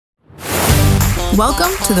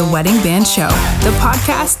Welcome to the Wedding Band Show, the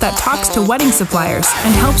podcast that talks to wedding suppliers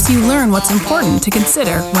and helps you learn what's important to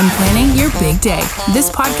consider when planning your big day. This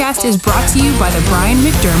podcast is brought to you by the Brian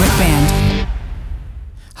McDermott Band.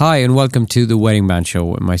 Hi and welcome to the Wedding Band Show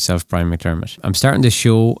with myself, Brian McDermott. I'm starting this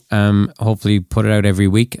show, hopefully put it out every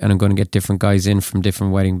week, and I'm going to get different guys in from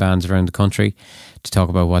different wedding bands around the country to talk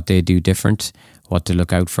about what they do different, what to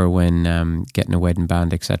look out for when getting a wedding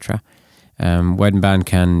band, etc. Wedding band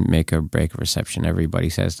can make or break a reception. Everybody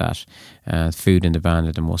says that. Food and the band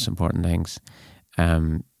are the most important things.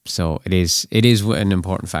 So it is an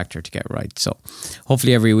important factor to get right. So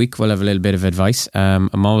hopefully every week we'll have a little bit of advice.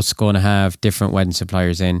 I'm always going to have different wedding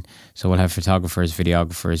suppliers in. So we'll have photographers,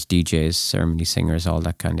 videographers, DJs, ceremony singers, all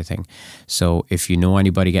that kind of thing. So if you know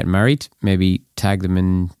anybody getting married, maybe tag them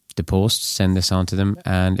in the post, send this on to them.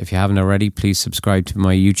 And if you haven't already, please subscribe to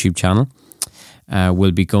my YouTube channel.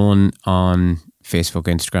 We'll be going on Facebook,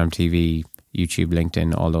 Instagram TV, YouTube,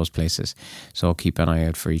 LinkedIn, all those places. So keep an eye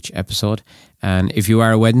out for each episode. And if you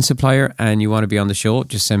are a wedding supplier and you want to be on the show,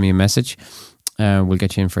 just send me a message. We'll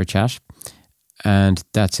get you in for a chat. And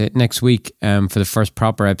that's it. Next week, for the first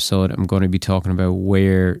proper episode, I'm going to be talking about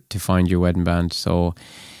where to find your wedding band. So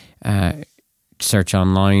search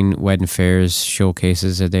online, wedding fairs,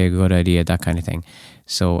 showcases, are they a good idea, that kind of thing.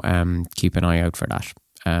 So keep an eye out for that.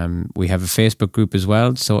 We have a Facebook group as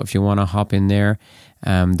well, so if you want to hop in there,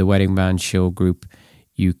 the Wedding Band Show group,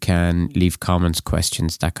 you can leave comments,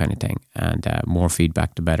 questions, that kind of thing, and more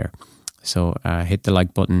feedback the better. So hit the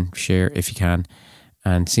like button, share if you can,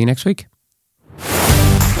 and see you next week.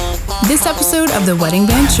 This episode of the Wedding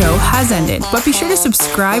Band Show has ended, but be sure to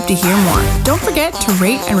subscribe to hear more. Don't forget to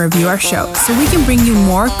rate and review our show so we can bring you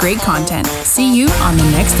more great content. See you on the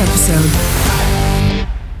next episode.